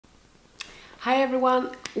Hi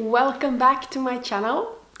everyone, welcome back to my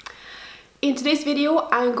channel. In today's video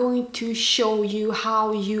I'm going to show you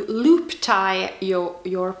how you loop tie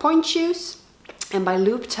your point shoes. And by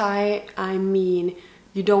loop tie I mean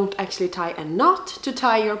you don't actually tie a knot to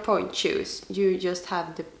tie your point shoes. You just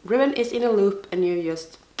have the ribbon is in a loop and you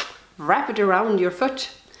just wrap it around your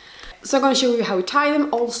foot. So I'm going to show you how you tie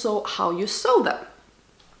them, also how you sew them.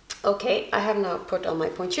 Okay, I have now put on my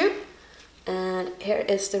point shoe. And here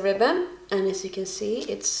is the ribbon, and as you can see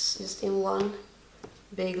it's just in one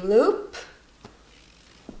big loop,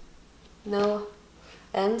 no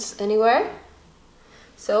ends anywhere.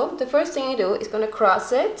 So the first thing I do is going to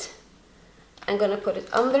cross it. I'm going to put it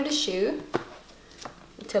under the shoe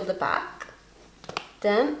until the back.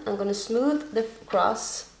 Then I'm going to smooth the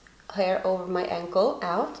cross hair over my ankle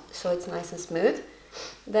out so it's nice and smooth.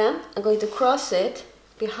 Then I'm going to cross it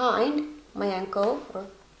behind my ankle, or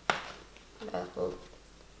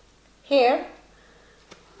here,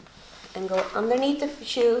 and go underneath the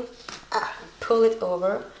shoe, pull it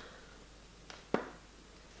over,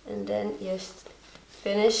 and then just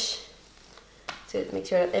finish to make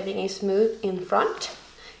sure that everything is smooth in front.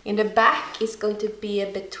 In the back it's going to be a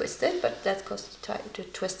bit twisted, but that's because to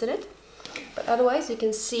twisted it. But otherwise you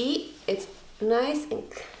can see it's nice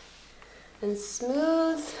and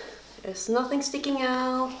smooth. There's nothing sticking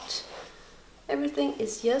out. Everything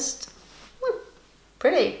is just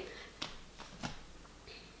pretty.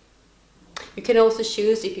 You can also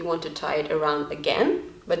choose if you want to tie it around again,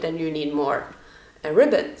 but then you need more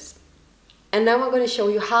ribbons. And now I'm going to show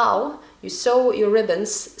you how you sew your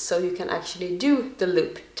ribbons so you can actually do the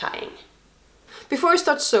loop tying. Before you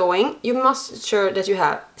start sewing, you must ensure that you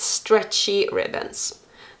have stretchy ribbons.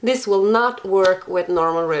 This will not work with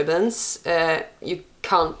normal ribbons. You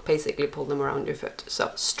can't basically pull them around your foot.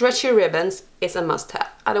 So stretchy ribbons is a must-have,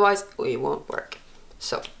 otherwise it won't work.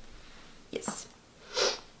 So, yes.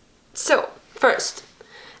 So, first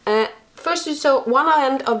you sew one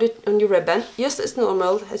end of on your ribbon, just as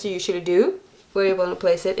normal as you usually do, where you want to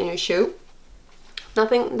place it in your shoe.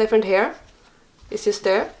 Nothing different here, it's just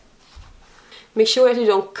there. Make sure that you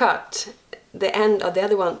don't cut the end of the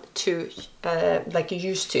other one too, like you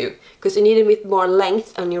used to, because you need a bit more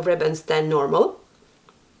length on your ribbons than normal.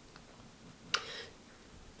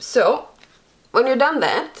 So, when you're done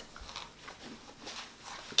that,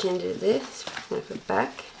 you can do this, I'm going to put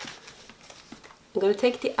back. I'm going to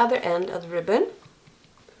take the other end of the ribbon,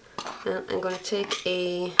 and I'm going to take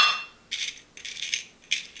a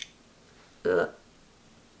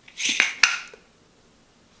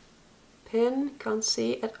pen, can't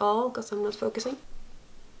see at all because I'm not focusing.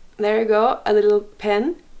 There you go, a little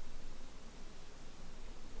pen.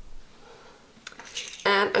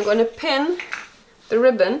 And I'm going to pin the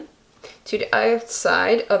ribbon to the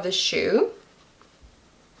outside of the shoe.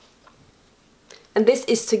 And this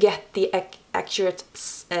is to get the accurate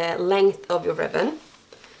length of your ribbon.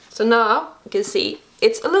 So now you can see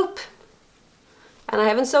it's a loop. And I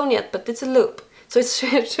haven't sewn yet, but it's a loop. So it's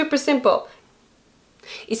super simple.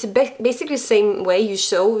 It's basically the same way you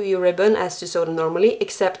sew your ribbon as you sew them normally,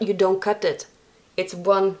 except you don't cut it. It's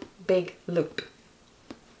one big loop.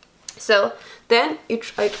 So then you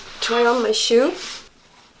try on my shoe.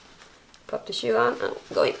 Pop the shoe on. I'm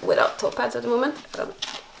going without toe pads at the moment.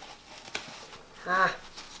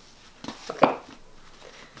 Okay.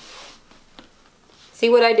 See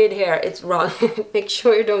what I did here? It's wrong. Make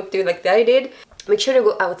sure you don't do like I did. Make sure to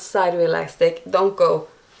go outside with elastic. Don't go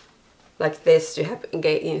like this. You have to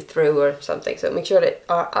get in through or something. So make sure that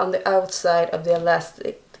you are on the outside of the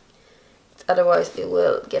elastic. Otherwise, it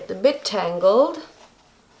will get a bit tangled.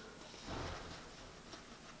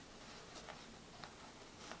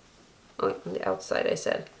 Oh, on the outside, I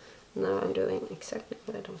said. Now I'm doing exactly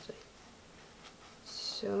what I don't say.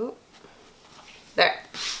 So, there.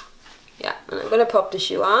 Yeah, and I'm gonna pop the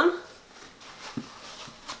shoe on.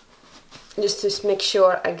 Just to make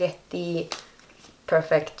sure I get the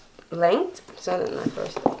perfect length. So then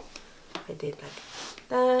I did like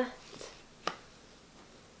that.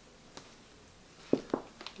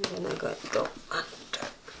 And then I'm going to go under.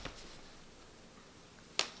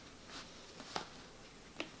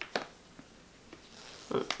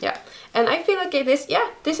 Yeah, and I feel like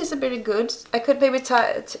this is a pretty good. I could maybe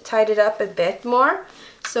tied it up a bit more.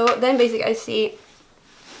 So then basically I see,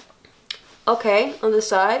 okay, on the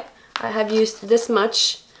side I have used this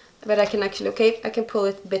much, but I can actually, I can pull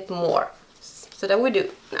it a bit more. So that we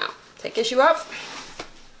do. Now, take your shoe off.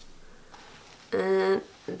 And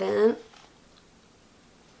then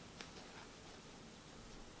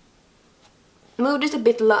move it a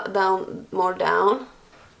bit more down.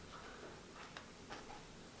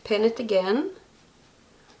 Pin it again.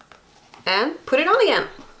 and put it on again.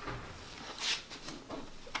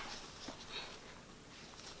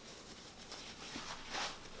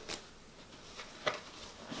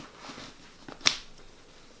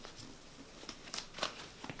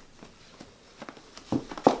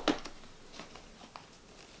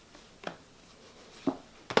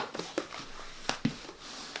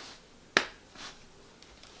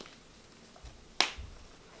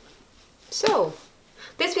 So,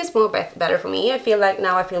 this feels more better for me. I feel like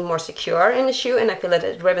now I feel more secure in the shoe, and I feel that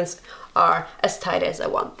the ribbons are as tight as I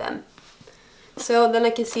want them. So then I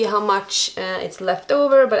can see how much it's left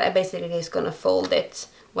over, but I basically just gonna fold it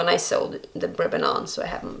when I sew the ribbon on, so I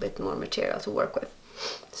have a bit more material to work with.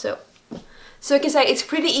 So I can say it's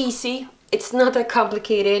pretty easy. It's not that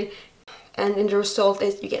complicated, and the result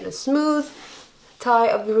is you get a smooth tie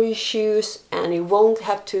of your shoes, and you won't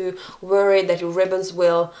have to worry that your ribbons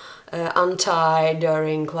will untie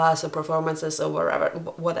during class or performances or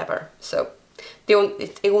whatever. So it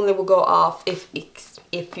only will go off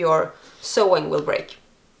if your sewing will break.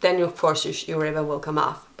 Then of course your ribbon will come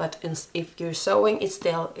off. But if your sewing is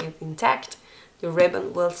still intact, the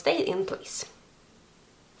ribbon will stay in place.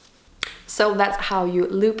 So that's how you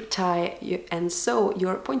loop tie and sew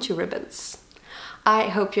your pointe ribbons. I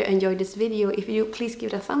hope you enjoyed this video. If you, please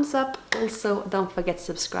give it a thumbs up. Also, don't forget to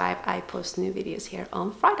subscribe. I post new videos here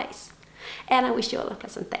on Fridays. And I wish you all a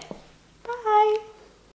pleasant day. Bye!